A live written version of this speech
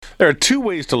There are two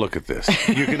ways to look at this.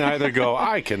 You can either go,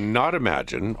 I cannot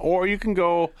imagine, or you can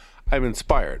go, I'm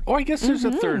inspired. Or I guess there's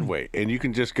a third way, and you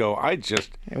can just go, I just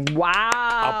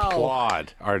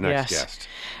applaud our next guest.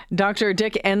 Dr.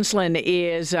 Dick Ensslen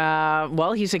is,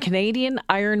 he's a Canadian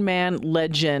Ironman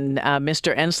legend.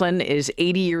 Mr. Ensslen is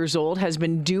 80 years old, has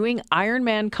been doing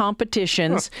Ironman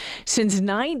competitions since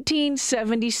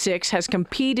 1976, has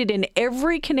competed in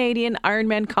every Canadian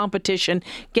Ironman competition,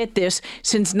 get this,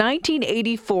 since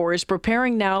 1984, is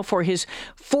preparing now for his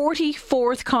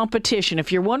 44th competition.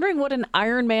 If you're wondering what an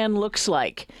Ironman looks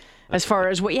like as far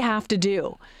as what you have to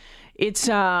do, it's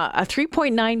a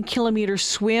 3.9 kilometer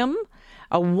swim,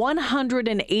 a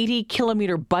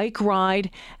 180-kilometer bike ride,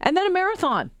 and then a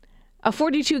marathon, a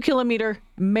 42-kilometer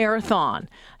marathon.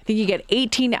 I think you get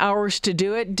 18 hours to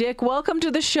do it. Dick, welcome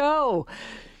to the show.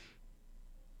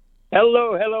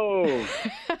 Hello.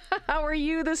 How are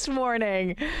you this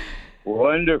morning?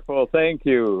 Wonderful, thank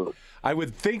you. I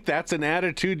would think that's an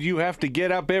attitude you have to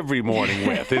get up every morning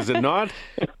with, is it not?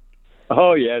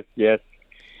 Oh, yes.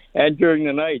 And during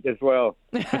the night as well.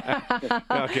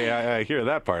 Okay, I hear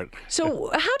that part. So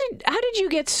how did you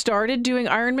get started doing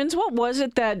Ironmans? What was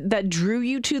it that drew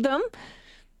you to them?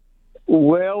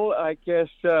 Well, I guess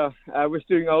I was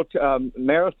doing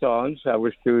marathons. I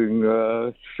was doing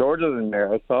shorter than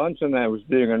marathons, and I was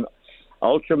doing an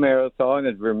ultra marathon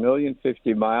at Vermilion,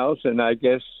 50 miles, and I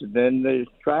guess then the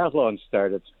triathlon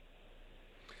started.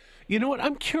 You know what?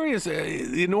 I'm curious.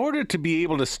 In order to be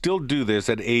able to still do this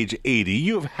at age 80,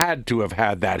 you have had to have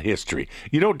had that history.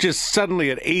 You don't just suddenly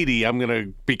at 80, I'm going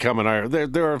to become an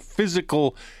Ironman. There are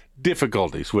physical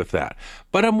difficulties with that.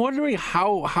 But I'm wondering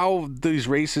how these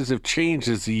races have changed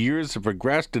as the years have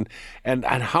progressed and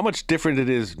how much different it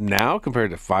is now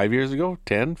compared to 5 years ago,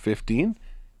 10, 15?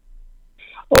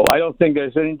 Oh, I don't think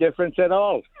there's any difference at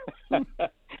all.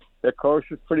 The course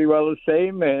is pretty well the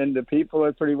same, and the people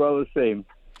are pretty well the same.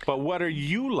 But what are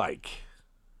you like?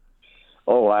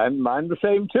 Oh, I'm the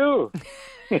same too.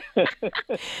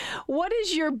 What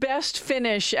is your best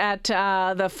finish at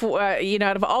out of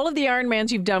all of the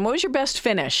Ironmans you've done? What was your best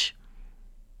finish?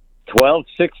 12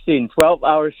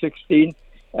 hours 16,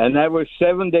 and that was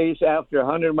 7 days after a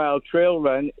 100-mile trail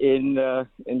run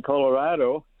in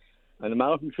Colorado, on the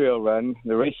mountain trail run,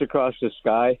 the race across the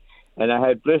sky. And I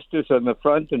had blisters on the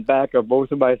front and back of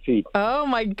both of my feet. Oh,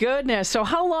 my goodness. So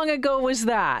how long ago was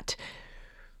that?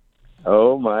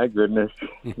 Oh, my goodness.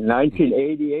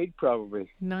 1988, probably.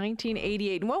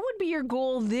 1988. What would be your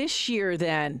goal this year,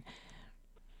 then?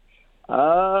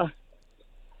 I'm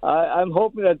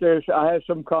hoping that I have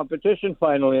some competition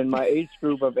finally in my age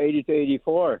group of 80 to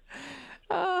 84.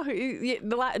 Oh,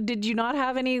 did you not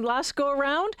have any last go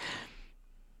around?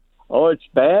 Oh, it's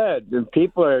bad. And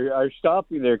people are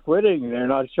stopping. They're quitting. They're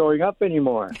not showing up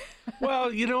anymore. Well,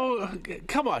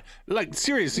 come on. Like,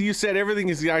 seriously, you said everything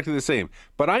is exactly the same.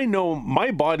 But I know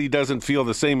my body doesn't feel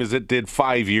the same as it did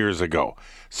 5 years ago.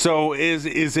 So is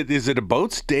it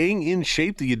about staying in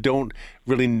shape that you don't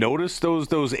really notice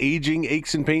those aging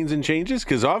aches and pains and changes?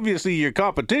 Because obviously your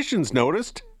competition's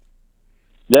noticed.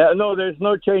 Yeah, no, there's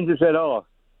no changes at all.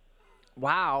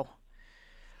 Wow.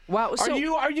 Wow. So,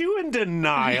 are you in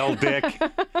denial, Dick?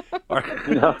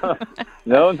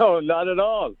 No, not at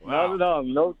all. Wow. Not at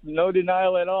all. No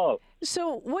denial at all.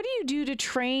 So what do you do to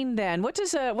train then? What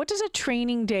does a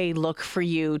training day look for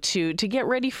you to get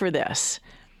ready for this?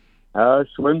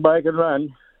 Swim, bike, and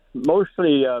run.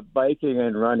 Mostly biking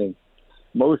and running.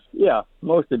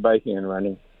 Mostly biking and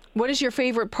running. What is your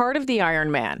favorite part of the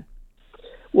Ironman?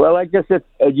 Well, I guess it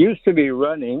used to be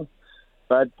running.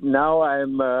 But now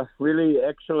I'm really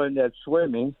excellent at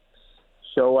swimming,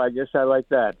 so I guess I like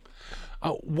that.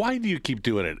 Why do you keep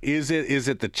doing it? Is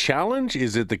it the challenge?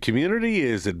 Is it the community?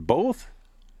 Is it both?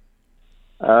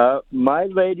 My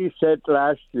lady said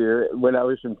last year when I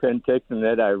was in Penticton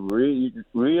that I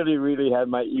really had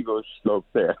my ego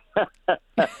stroked there.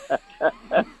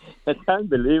 It's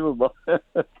unbelievable.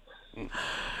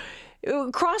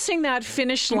 Crossing that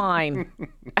finish line,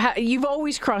 you've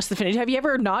always crossed the finish. Have you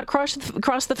ever not crossed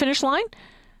the finish line?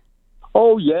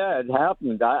 Oh, yeah, it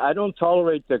happened. I don't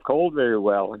tolerate the cold very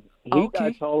well. Heat Okay.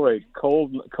 I tolerate.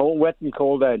 Cold, wet and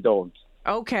cold I don't.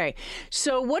 Okay.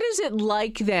 So what is it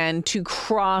like then to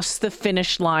cross the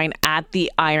finish line at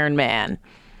the Ironman?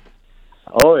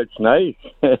 Oh, it's nice.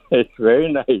 It's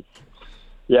very nice.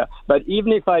 Yeah, but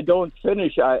even if I don't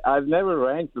finish, I've never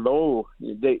ranked low.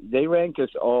 They rank us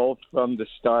all from the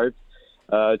start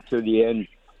to the end.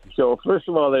 So first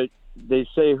of all, they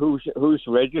say who's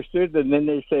registered, and then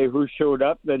they say who showed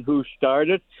up, then who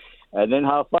started, and then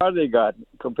how far they got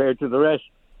compared to the rest.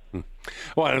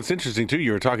 Well, and it's interesting too.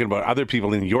 You were talking about other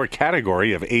people in your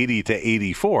category of 80 to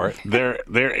 84.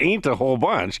 There ain't a whole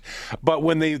bunch, but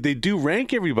when they do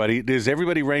rank everybody, is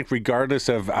everybody ranked regardless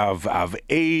of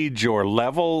age or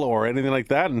level or anything like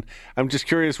that? And I'm just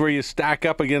curious where you stack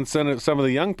up against some of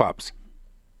the young pups.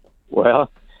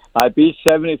 Well, I beat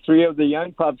 73 of the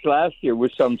young pups last year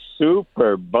with some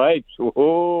super bikes.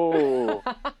 Whoa!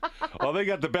 Well, they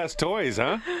got the best toys,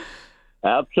 huh?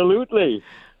 Absolutely.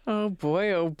 Oh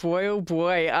boy, oh boy, oh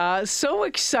boy. So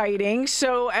exciting.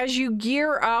 So as you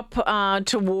gear up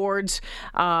towards,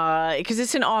 because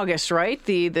it's in August, right?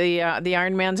 The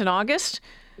Ironman's in August?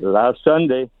 Last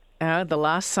Sunday. The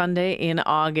last Sunday in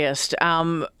August.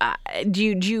 Do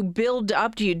you build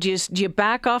up? Do you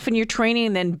back off in your training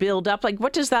and then build up? Like,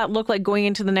 what does that look like going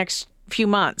into the next few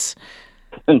months?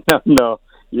 No.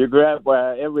 You grab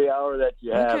every hour that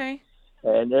you have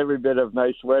and every bit of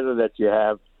nice weather that you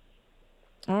have.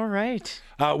 All right.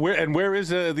 Where is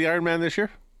the Ironman this year?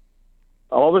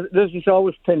 This is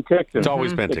always Penticton. It's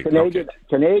always Penticton.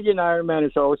 Canadian Ironman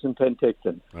is always in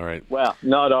Penticton. All right. Well,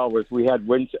 not always. We had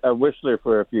Whistler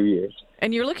for a few years.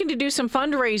 And you're looking to do some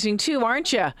fundraising too,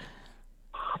 aren't you?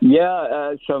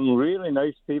 Yeah, some really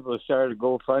nice people started a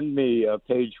GoFundMe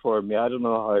page for me. I don't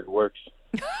know how it works.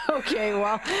 Okay,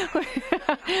 well,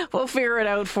 we'll figure it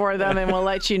out for them and we'll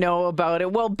let you know about it.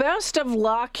 Well, best of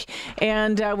luck,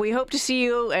 and we hope to see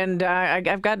you, and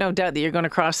I've got no doubt that you're going to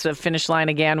cross the finish line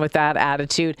again with that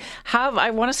attitude. I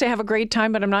want to say have a great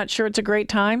time, but I'm not sure it's a great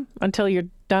time until you're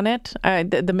done it.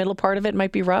 The middle part of it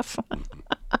might be rough.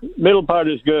 Middle part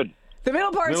is good. The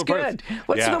middle part's good.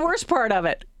 What's the worst part of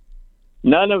it?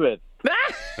 None of it.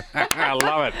 I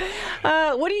love it.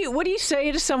 What do you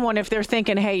say to someone if they're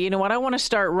thinking, hey, you know what, I want to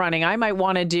start running. I might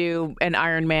want to do an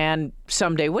Ironman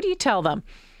someday. What do you tell them?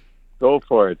 Go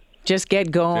for it. Just get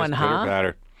going, Just huh?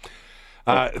 Better.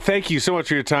 Thank you so much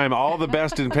for your time. All the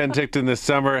best in Penticton this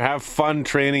summer. Have fun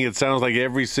training. It sounds like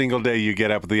every single day you get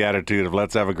up with the attitude of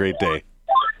let's have a great day.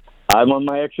 I'm on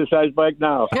my exercise bike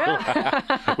now.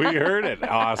 We heard it.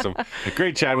 Awesome.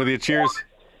 Great chat with you. Cheers.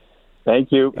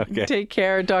 Thank you. Okay. Take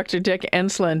care, Dr. Dick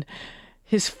Ensslen.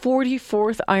 His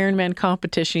 44th Ironman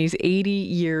competition. He's 80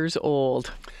 years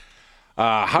old.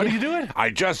 How do you do it? I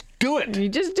just do it. You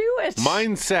just do it.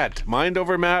 Mindset, mind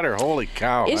over matter. Holy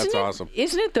cow, that's awesome.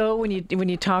 Isn't it though when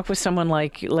you talk with someone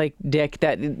like Dick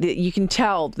that you can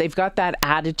tell they've got that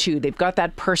attitude, they've got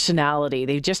that personality,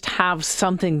 they just have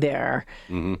something there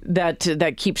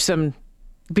that keeps them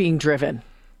being driven.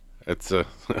 It's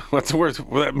what's the worst?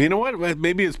 You know what?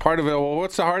 Maybe it's part of it. Well,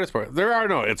 what's the hardest part?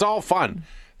 It's all fun.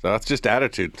 So that's just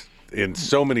attitude in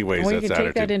so many ways. Well, you that's can take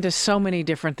attitude. that into so many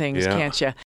different things, can't you?